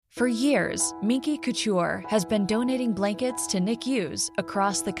For years, Minky Couture has been donating blankets to NICUs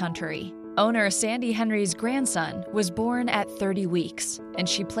across the country. Owner Sandy Henry's grandson was born at 30 weeks, and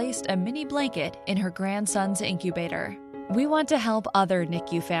she placed a mini blanket in her grandson's incubator. We want to help other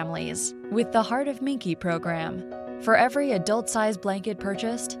NICU families with the Heart of Minky program. For every adult-sized blanket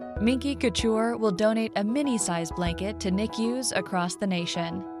purchased, Minky Couture will donate a mini-sized blanket to NICUs across the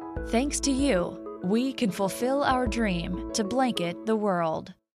nation. Thanks to you, we can fulfill our dream to blanket the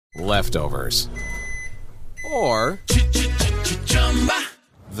world. Leftovers. Or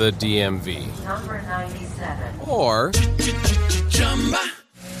the DMV. Number 97. Or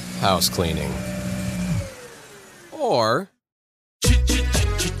house cleaning. Or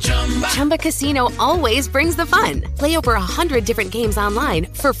Chumba Casino always brings the fun. Play over 100 different games online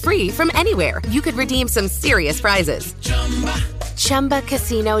for free from anywhere. You could redeem some serious prizes.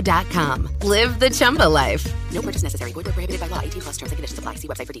 ChumbaCasino.com. Live the Chumba life. No purchase necessary. Void where prohibited by law. 18+ terms and conditions apply. See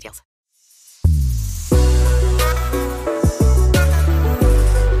website for details.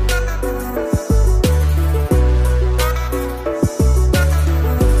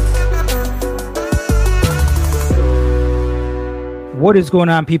 What is going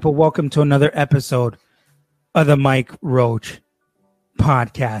on, people? Welcome to another episode of the Mike Roach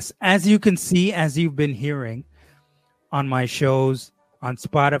podcast. As you can see, as you've been hearing on my shows on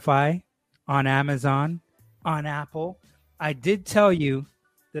Spotify, on Amazon, on Apple, I did tell you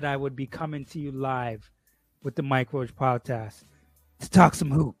that I would be coming to you live with the Mike Roach podcast to talk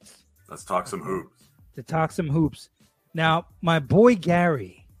some hoops. Let's talk some hoops. To talk some hoops. Now, my boy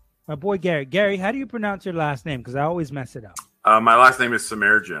Gary, how do you pronounce your last name? Because I always mess it up. My last name is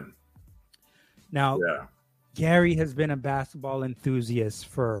Semerdjian. Now, Gary has been a basketball enthusiast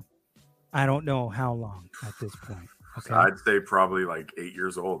for I don't know how long at this point. Okay, I'd say probably like 8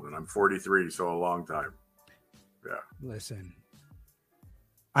 years old, and I'm 43, so a long time. Yeah. Listen,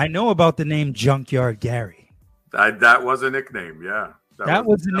 I know about the name Junkyard Gary. That was a nickname, yeah. That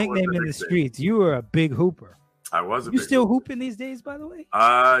was a nickname in the streets. You were a big hooper. I was a You big still hooper. hooping these days, by the way?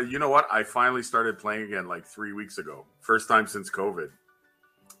 You know what? I finally started playing again like 3 weeks ago. First time since COVID.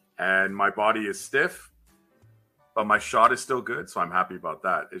 And my body is stiff, but my shot is still good, so I'm happy about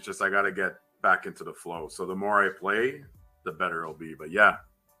that. It's just I got to get back into the flow. So the more I play, the better it'll be. But yeah,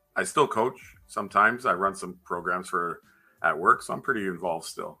 I still coach sometimes. I run some programs at work, so I'm pretty involved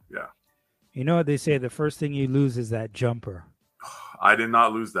still. Yeah. You know what they say? The first thing you lose is that jumper. I did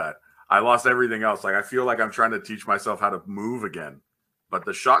not lose that. I lost everything else. Like I feel like I'm trying to teach myself how to move again, but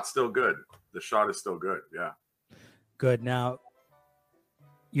the shot's still good. The shot is still good. Yeah. Good. Now,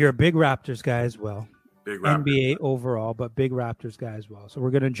 you're a big Raptors guy as well. Big Raptors. NBA overall, but big Raptors guy as well. So we're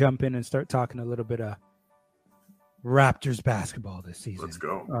going to jump in and start talking a little bit of Raptors basketball this season. Let's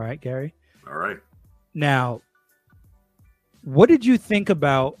go. All right, Gary? All right. Now, what did you think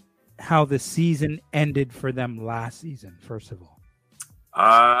about how the season ended for them last season, first of all?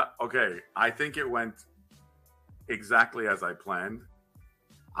 Okay. I think it went exactly as I planned.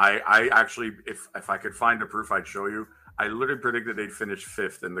 I actually, if I could find the proof, I'd show you. I literally predicted they'd finish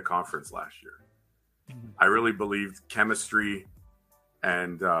 5th in the conference last year. Mm-hmm. I really believed chemistry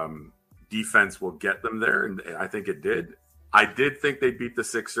and defense will get them there, and I think it did. I did think they'd beat the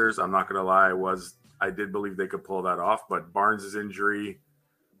Sixers. I'm not going to lie. I did believe they could pull that off, but Barnes' injury,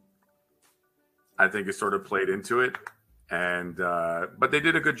 I think, it sort of played into it. And but they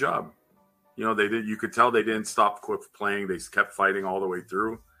did a good job. You know, they did. You could tell they didn't stop playing. They kept fighting all the way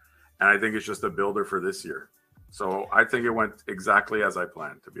through. And I think it's just a builder for this year. So I think it went exactly as I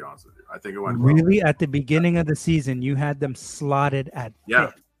planned, to be honest with you. I think it went really well. At the beginning of the season, you had them slotted at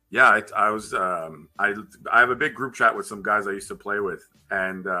 5th. Yeah. I was. I have a big group chat with some guys I used to play with,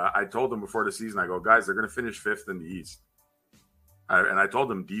 and I told them before the season, I go, guys, they're going to finish 5th in the East. And I told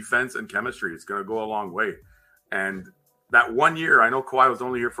them defense and chemistry, it's going to go a long way. And that 1 year, I know Kawhi was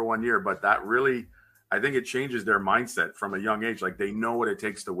only here for 1 year, but that really, I think it changes their mindset from a young age. Like they know what it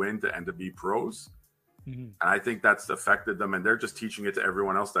takes to win and to be pros. Mm-hmm. And I think that's affected them, and they're just teaching it to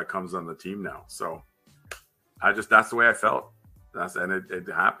everyone else that comes on the team now. So that's the way I felt. It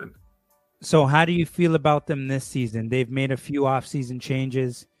happened. So how do you feel about them this season? They've made a few off-season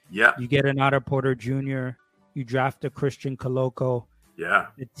changes. Yeah. You get an Otto Porter Jr., you draft a Christian Coloco. Yeah.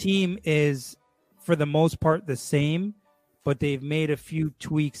 The team is, for the most part, the same, but they've made a few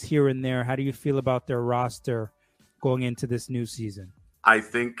tweaks here and there. How do you feel about their roster going into this new season? I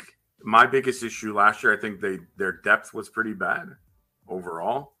think my biggest issue last year, I think their depth was pretty bad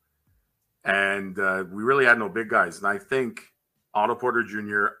overall. And we really had no big guys. And I think Otto Porter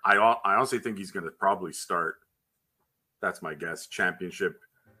Jr., I honestly think he's going to probably start. That's my guess. Championship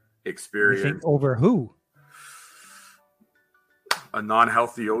experience. You think over who? A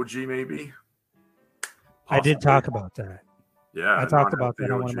non-healthy OG, maybe. I did talk about that. Yeah, I talked about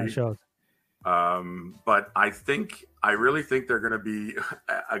that on one of my shows. But I really think they're going to be,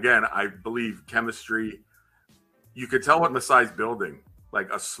 again, I believe chemistry. You could tell what Masai's building, like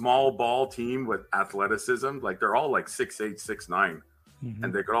a small ball team with athleticism. Like they're all like 6'8", 6'9",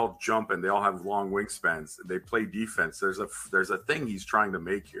 and they could all jump and they all have long wingspans. They play defense. There's a thing he's trying to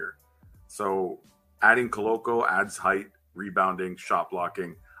make here. So adding Koloko adds height, rebounding, shot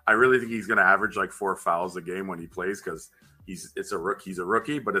blocking. I really think he's going to average like 4 fouls a game when he plays because he's a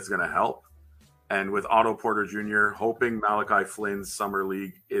rookie, but it's going to help. And with Otto Porter Jr., hoping Malachi Flynn's summer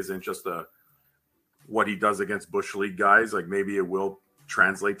league isn't just what he does against Bush League guys. Like maybe it will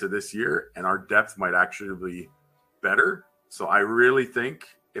translate to this year, and our depth might actually be better. So I really think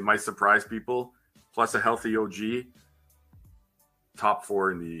it might surprise people. Plus a healthy OG, top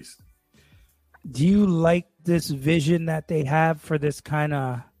 4 in the East. Do you like this vision that they have for this kind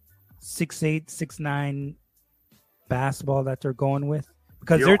of 6'8", 6'9" basketball that they're going with?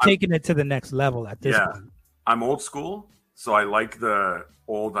 Because they're taking it to the next level at this point. I'm old school, so I like the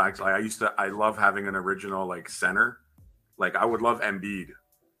old. Actually, I love having an original like center. Like I would love Embiid,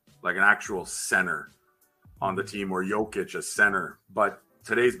 like an actual center on the team, or Jokic a center. But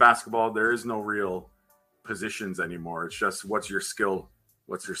today's basketball, there is no real positions anymore. It's just what's your skill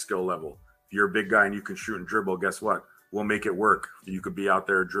level. If you're a big guy and you can shoot and dribble, guess what? We'll make it work. You could be out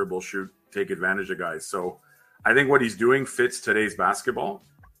there, dribble, shoot, take advantage of guys. So I think what he's doing fits today's basketball,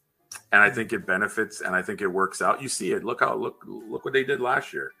 and I think it benefits, and I think it works out. You see it. Look what they did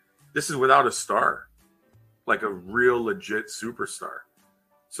last year. This is without a star, like a real legit superstar.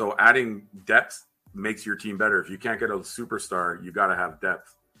 So adding depth makes your team better. If you can't get a superstar, you got to have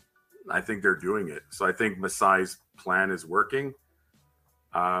depth. I think they're doing it. So I think Masai's plan is working.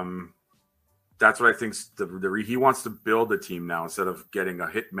 That's what I think. He wants to build a team now instead of getting a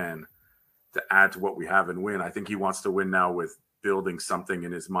hitman to add to what we have and win. I think he wants to win now with building something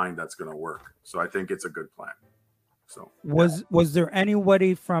in his mind that's going to work. So I think it's a good plan. So was there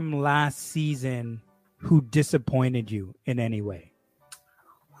anybody from last season who disappointed you in any way?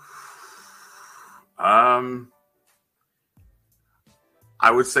 I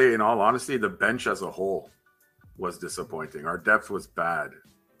would say, in all honesty, the bench as a whole was disappointing. Our depth was bad.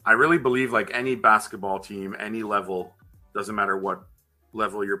 I really believe like any basketball team, any level, doesn't matter what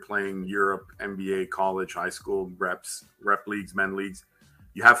level you're playing, Europe, NBA, college, high school, rep leagues, men leagues,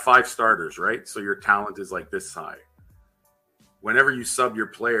 you have 5 starters, right? So your talent is like this high. Whenever you sub your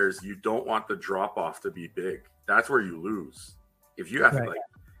players, you don't want the drop off to be big. That's where you lose. If you have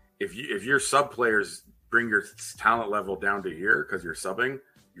if your sub players bring your talent level down to here because you're subbing,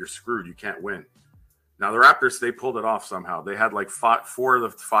 you're screwed. You can't win. Now the Raptors, they pulled it off somehow. They had like 4 of the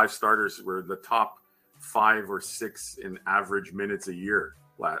 5 starters were the top 5 or 6 in average minutes a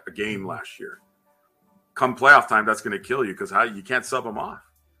game last year. Come playoff time, that's going to kill you because you can't sub them off.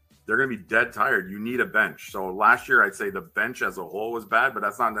 They're going to be dead tired. You need a bench. So last year, I'd say the bench as a whole was bad, but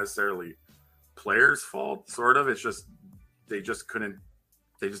that's not necessarily players' fault. Sort of. It's just they just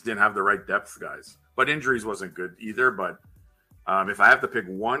didn't have the right depth guys. But injuries wasn't good either. But if I have to pick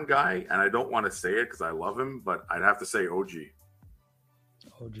one guy, and I don't want to say it because I love him, but I'd have to say OG.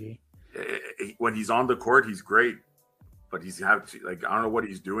 When he's on the court, he's great, but I don't know what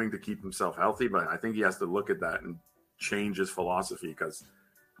he's doing to keep himself healthy, but I think he has to look at that and change his philosophy because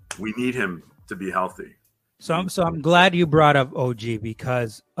we need him to be healthy. So I'm glad you brought up OG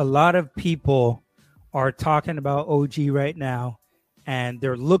because a lot of people are talking about OG right now, and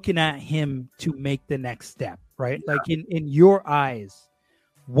they're looking at him to make the next step, right? Yeah. Like in your eyes,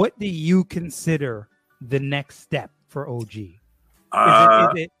 what do you consider the next step for OG? Is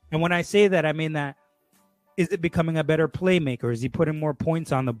it, and when I say that, I mean that, is it becoming a better playmaker? Is he putting more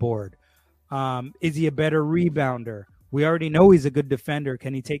points on the board? Is he a better rebounder? We already know he's a good defender.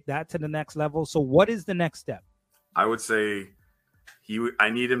 Can he take that to the next level? So what is the next step? I would say I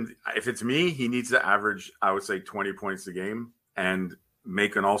need him. If it's me, he needs to average, I would say 20 points a game and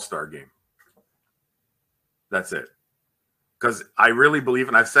make an all-star game. That's it. Because I really believe,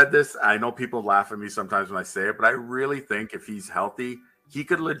 and I've said this, I know people laugh at me sometimes when I say it, but I really think if he's healthy, he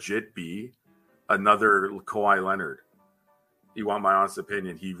could legit be another Kawhi Leonard. You want my honest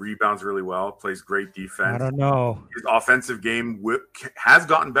opinion? He rebounds really well, plays great defense. I don't know. His offensive game has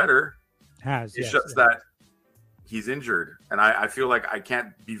gotten better. It's just that he's injured. And I feel like I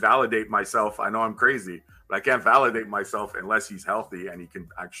can't validate myself. I know I'm crazy, but I can't validate myself unless he's healthy and he can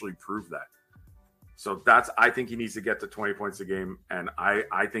actually prove that. So I think he needs to get to 20 points a game, and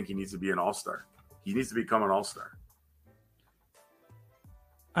I think he needs to be an all-star. He needs to become an all-star.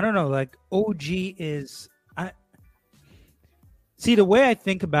 I don't know. Like OG is See, the way I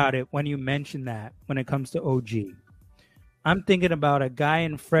think about it when you mention that, when it comes to OG, I'm thinking about a guy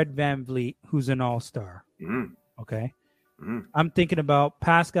in Fred VanVleet who's an all-star. Okay? I'm thinking about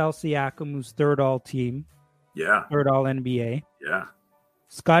Pascal Siakam, who's third all-team. Yeah. Third all-NBA. Yeah.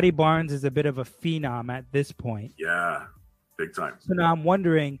 Scotty Barnes is a bit of a phenom at this point. Yeah. Big time. So now I'm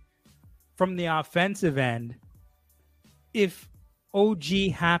wondering, from the offensive end, if OG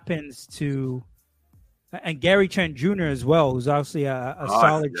happens to, and Gary Trent Jr. as well, who's obviously a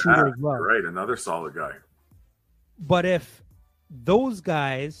solid shooter as well. Right, another solid guy. But if those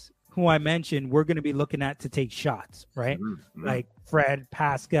guys who I mentioned, we're going to be looking at to take shots, right? Like Fred,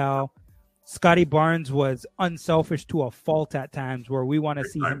 Pascal, Scotty Barnes was unselfish to a fault at times where we want to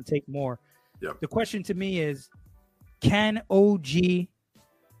see him take more. Yep. The question to me is, can OG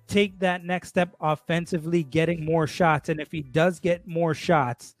take that next step offensively, getting more shots? And if he does get more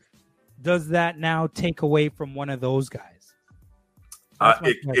shots, does that now take away from one of those guys?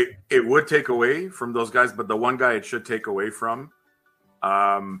 It would take away from those guys, but the one guy it should take away from,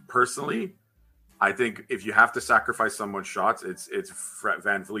 personally, I think if you have to sacrifice someone's shots, it's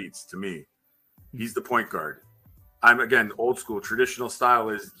Van Vliet's to me. He's the point guard. I'm, again, old school. Traditional style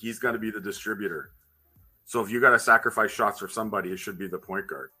is he's going to be the distributor. So if you got to sacrifice shots for somebody, it should be the point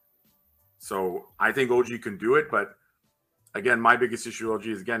guard. So I think OG can do it, but again, my biggest issue with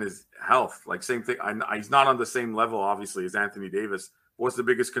OG is health. Like, same thing. He's not on the same level, obviously, as Anthony Davis. What's the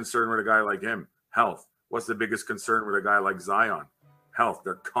biggest concern with a guy like him? Health. What's the biggest concern with a guy like Zion? Health.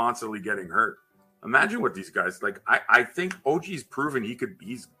 They're constantly getting hurt. Imagine what these guys like. I think OG's proven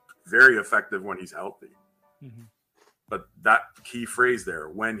he's very effective when he's healthy. But that key phrase there,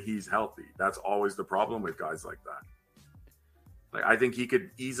 when he's healthy, that's always the problem with guys like that. Like, I think he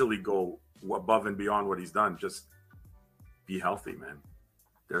could easily go above and beyond what he's done. Just be healthy, man.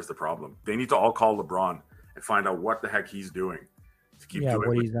 There's the problem. They need to all call LeBron and find out what the heck he's doing to keep doing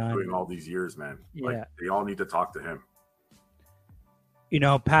what he's doing all these years, man. Like, they all need to talk to him. You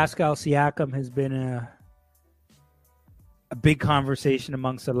know, Pascal Siakam has been a big conversation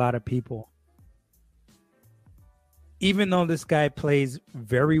amongst a lot of people. Even though this guy plays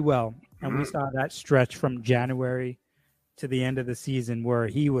very well, and we saw that stretch from January to the end of the season where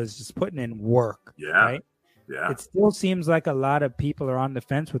he was just putting in work. Right? Yeah. It still seems like a lot of people are on the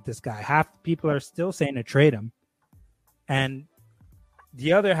fence with this guy. Half the people are still saying to trade him. And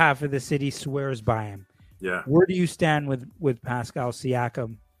the other half of the city swears by him. Yeah. Where do you stand with Pascal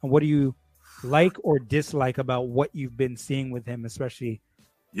Siakam? And what do you like or dislike about what you've been seeing with him, especially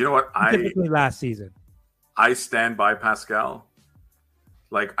typically last season? I stand by Pascal.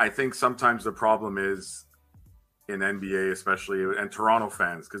 Like, I think sometimes the problem is in NBA, especially, and Toronto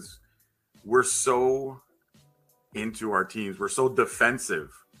fans, because we're so into our teams. We're so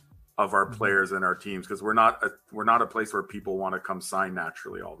defensive of our players and our teams because we're not a place where people want to come sign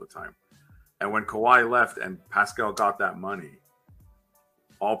naturally all the time. And when Kawhi left and Pascal got that money,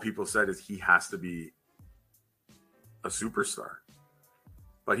 all people said is he has to be a superstar.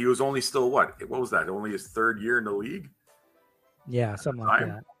 But he was only still what was that? Only his third year in the league? Yeah, something like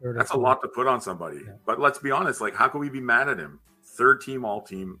that. That's a lot to put on somebody. Yeah. But let's be honest, like, how can we be mad at him? Third team,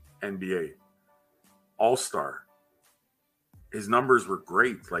 all-team, NBA, all-star. His numbers were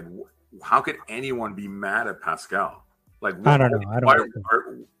great. Like, how could anyone be mad at Pascal? Like, I don't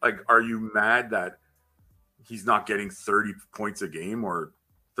know. Are you mad that he's not getting 30 points a game or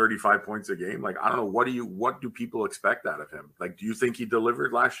 35 points a game? Like, I don't know. What do people expect out of him? Like, do you think he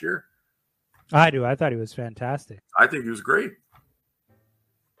delivered last year? I do. I thought he was fantastic. I think he was great.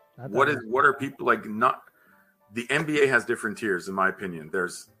 What are people like? Not the NBA has different tiers, in my opinion.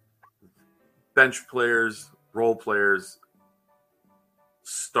 There's bench players, role players,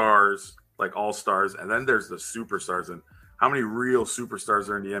 stars, like all stars, and then there's the superstars. And how many real superstars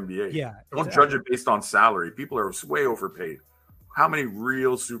are in the NBA? Yeah, don't judge it based on salary. People are way overpaid. How many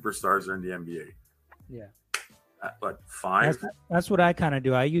real superstars are in the NBA? Yeah, like 5. That's what I kind of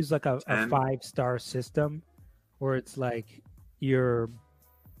do. I use like a 5-star system, where it's like your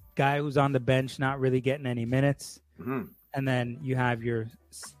guy who's on the bench not really getting any minutes, and then you have your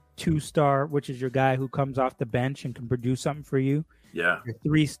 2-star, which is your guy who comes off the bench and can produce something for you. Yeah. Your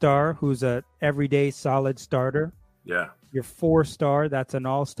 3-star, who's a everyday solid starter. Yeah. Your 4-star, that's an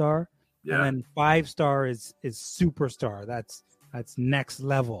all-star. Yeah. And then 5-star is superstar. That's next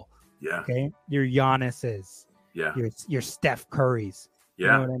level. Yeah. Okay. Your Giannis's. Yeah. Your Steph Curry's. Yeah.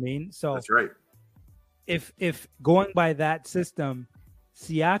 You know what I mean? So that's right. If going by that system,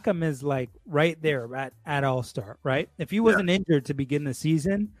 Siakam is like right there at all-star, right? If he wasn't injured to begin the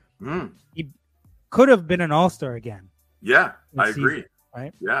season, he could have been an all-star again. Yeah, I agree.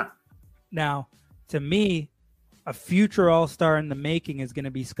 Right? Yeah. Now, to me, a future all-star in the making is going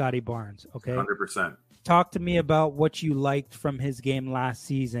to be Scotty Barnes. Okay. 100%. Talk to me about what you liked from his game last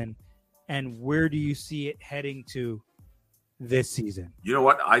season and where do you see it heading to this season? You know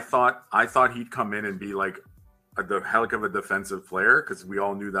what? I thought he'd come in and be like the heck of a defensive player because we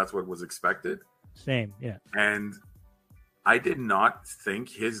all knew that's what was expected. Same, yeah. And I did not think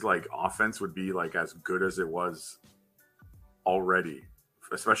his like offense would be like as good as it was already,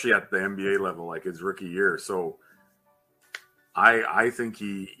 especially at the NBA level, like his rookie year. So I think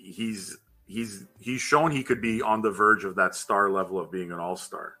he's shown he could be on the verge of that star level of being an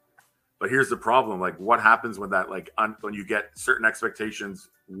all-star. But here's the problem. Like what happens when that, like when you get certain expectations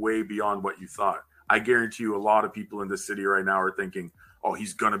way beyond what you thought? I guarantee you a lot of people in this city right now are thinking, oh,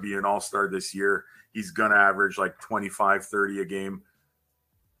 he's going to be an all-star this year. He's going to average like 25, 30 a game.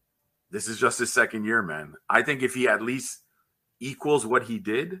 This is just his second year, man. I think if he at least equals what he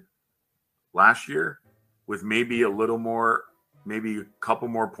did last year with maybe a little more, maybe a couple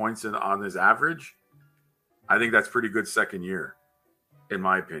more points on his average, I think that's pretty good second year, in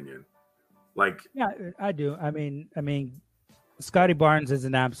my opinion. Like, yeah, I do. I mean, Scotty Barnes is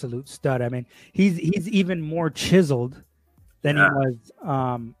an absolute stud. I mean, he's even more chiseled than he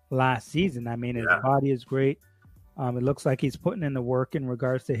was last season. I mean, his body is great. It looks like he's putting in the work in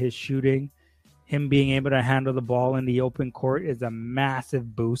regards to his shooting. Him being able to handle the ball in the open court is a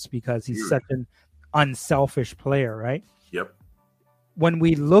massive boost because he's such an unselfish player, right? Yep. When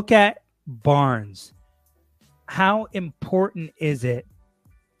we look at Barnes, how important is it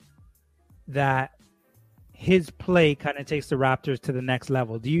that his play kind of takes the Raptors to the next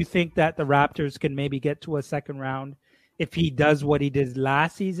level? Do you think that the Raptors can maybe get to a second round if he does what he did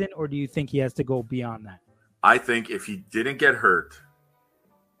last season, or do you think he has to go beyond that? I think if he didn't get hurt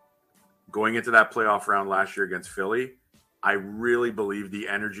going into that playoff round last year against Philly, I really believe the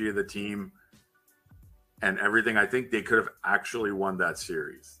energy of the team and everything, I think they could have actually won that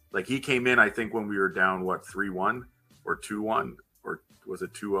series. Like he came in, I think when we were down, 3-1 or 2-1, or was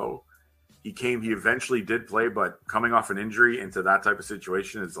it 2-0? He eventually did play, but coming off an injury into that type of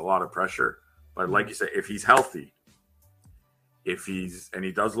situation is a lot of pressure. But like you said, if he's healthy, and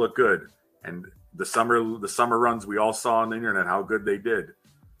he does look good, and the summer runs we all saw on the internet how good they did.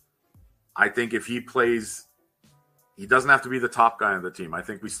 I think if he plays, he doesn't have to be the top guy on the team. I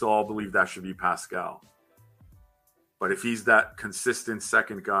think we still all believe that should be Pascal. But if he's that consistent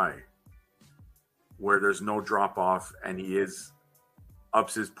second guy where there's no drop off and he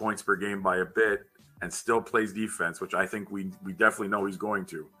ups his points per game by a bit and still plays defense, which I think we definitely know he's going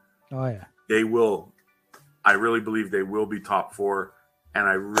to. Oh yeah. They will. I really believe they will be top 4, and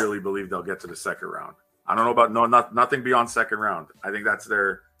I really believe they'll get to the second round. I don't know about nothing beyond second round. I think that's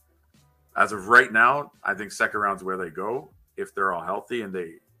as of right now, I think second round's where they go if they're all healthy and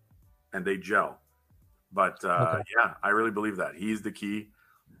they gel. But yeah, I really believe that. He's the key.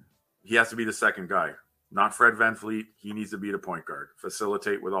 He has to be the second guy, not Fred VanVleet. He needs to be the point guard,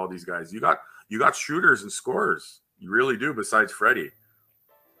 facilitate with all these guys. You got shooters and scorers. You really do, besides Freddie.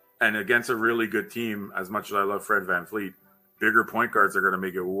 And against a really good team, as much as I love Fred VanVleet, bigger point guards are going to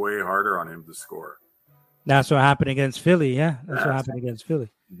make it way harder on him to score. That's what happened against Philly. Yeah, that's what happened against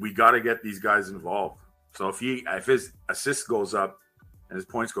Philly. We got to get these guys involved. So if his assist goes up and his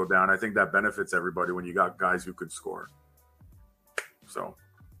points go down, I think that benefits everybody when you got guys who could score. So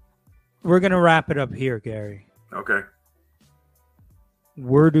we're going to wrap it up here, Gary. Okay.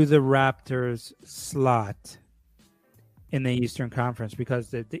 Where do the Raptors slot in the Eastern Conference?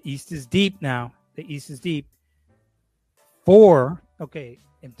 Because the East is deep now. The East is deep. 4. Okay.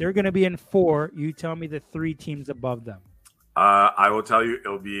 If they're going to be in 4, you tell me the 3 teams above them. I will tell you,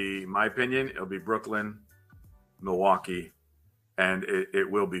 it'll be, my opinion, it'll be Brooklyn, Milwaukee, and it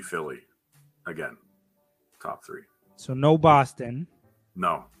will be Philly again. Top 3. So no Boston.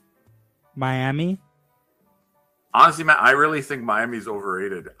 No. Miami. Honestly, man, I really think Miami's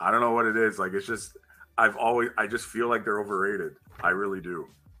overrated. I don't know what it is. Like, it's just, I just feel like they're overrated. I really do.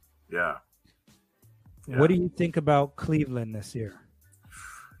 Yeah. What do you think about Cleveland this year?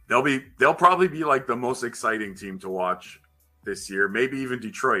 They'll probably be like the most exciting team to watch this year. Maybe even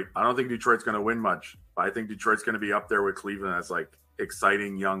Detroit. I don't think Detroit's going to win much, but I think Detroit's going to be up there with Cleveland as like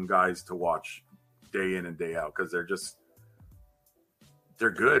exciting young guys to watch day in and day out because they're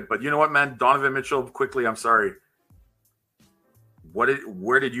good. But you know what, man? Donovan Mitchell, quickly, I'm sorry.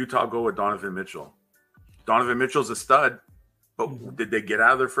 Where did Utah go with Donovan Mitchell? Donovan Mitchell's a stud, but did they get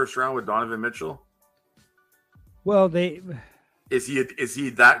out of their first round with Donovan Mitchell? Well, is he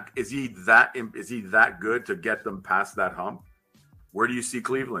that good to get them past that hump? Where do you see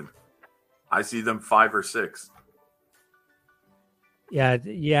Cleveland? I see them 5 or 6.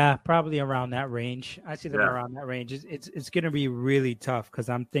 Yeah, probably around that range. I see them around that range. It's going to be really tough because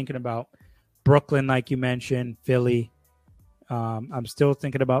I'm thinking about Brooklyn, like you mentioned, Philly. I'm still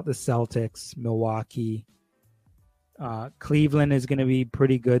thinking about the Celtics, Milwaukee. Cleveland is going to be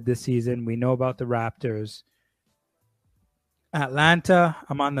pretty good this season. We know about the Raptors. Atlanta,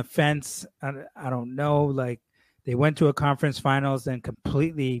 I'm on the fence. I don't know. Like, they went to a conference finals and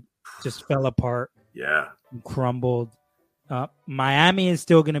completely just fell apart. Yeah. And crumbled. Miami is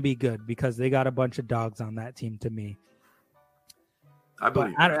still going to be good because they got a bunch of dogs on that team to me. I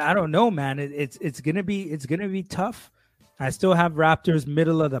believe. I don't know, man. It's gonna be tough. I still have Raptors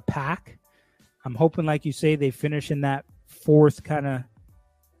middle of the pack. I'm hoping, like you say, they finish in that fourth kind of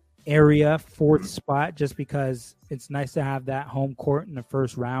area, fourth spot, just because it's nice to have that home court in the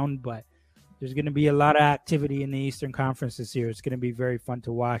first round. But there's going to be a lot of activity in the Eastern Conference this year. It's going to be very fun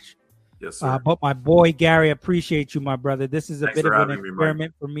to watch. Yes, sir. But my boy, Gary, appreciate you, my brother. This is Thanks bit of an me,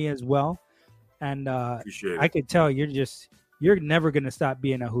 experiment for me as well. And Appreciate it. I could tell you're never going to stop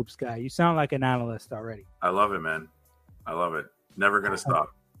being a hoops guy. You sound like an analyst already. I love it, man. I love it. Never going to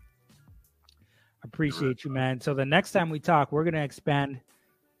stop. Appreciate you, man. So the next time we talk, we're going to expand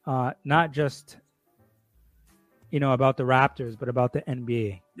not just, about the Raptors, but about the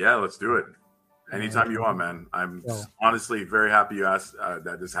NBA. Yeah, let's do it. Anytime you want, man. I'm honestly very happy you asked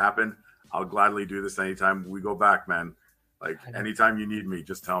that this happened. I'll gladly do this anytime we go back, man. Like, anytime you need me,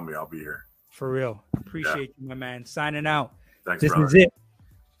 just tell me. I'll be here. For real. Appreciate you, my man. Signing out. Thanks, this brother. is it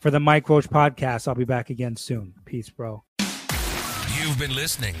for the Mike Roach podcast. I'll be back again soon. Peace, bro. You've been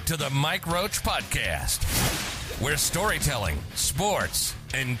listening to the Mike Roach Podcast, where storytelling, sports,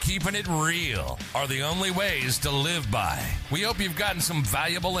 and keeping it real are the only ways to live by. We hope you've gotten some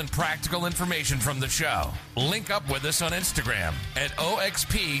valuable and practical information from the show. Link up with us on Instagram at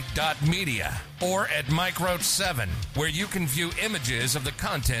oxp.media or at MikeRoach7, where you can view images of the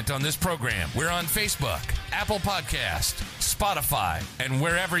content on this program. We're on Facebook, Apple Podcast, Spotify, and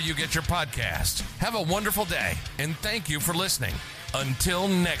wherever you get your podcasts. Have a wonderful day, and thank you for listening. Until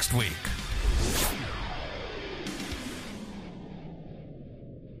next week.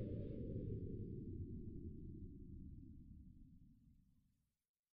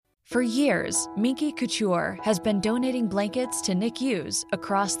 For years, Minky Couture has been donating blankets to NICUs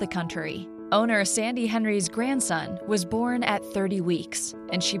across the country. Owner Sandy Henry's grandson was born at 30 weeks,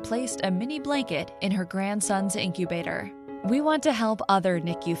 and she placed a mini blanket in her grandson's incubator. We want to help other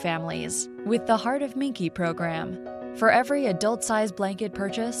NICU families with the Heart of Minky program. For every adult-sized blanket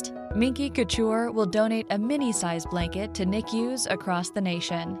purchased, Minky Couture will donate a mini-sized blanket to NICUs across the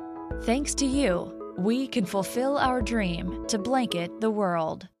nation. Thanks to you, we can fulfill our dream to blanket the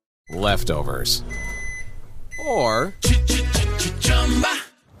world. Leftovers. Or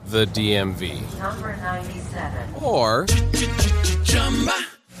the DMV. Number 97. Or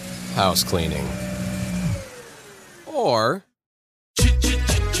house cleaning. Or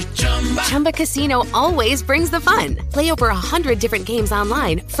Chumba Casino always brings the fun. Play over 100 different games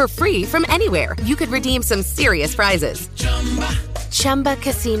online for free from anywhere. You could redeem some serious prizes.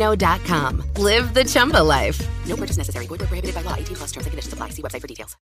 ChumbaCasino.com. Live the Chumba life. No purchase necessary. Void where prohibited by law. 18+ terms and conditions apply. See website for details.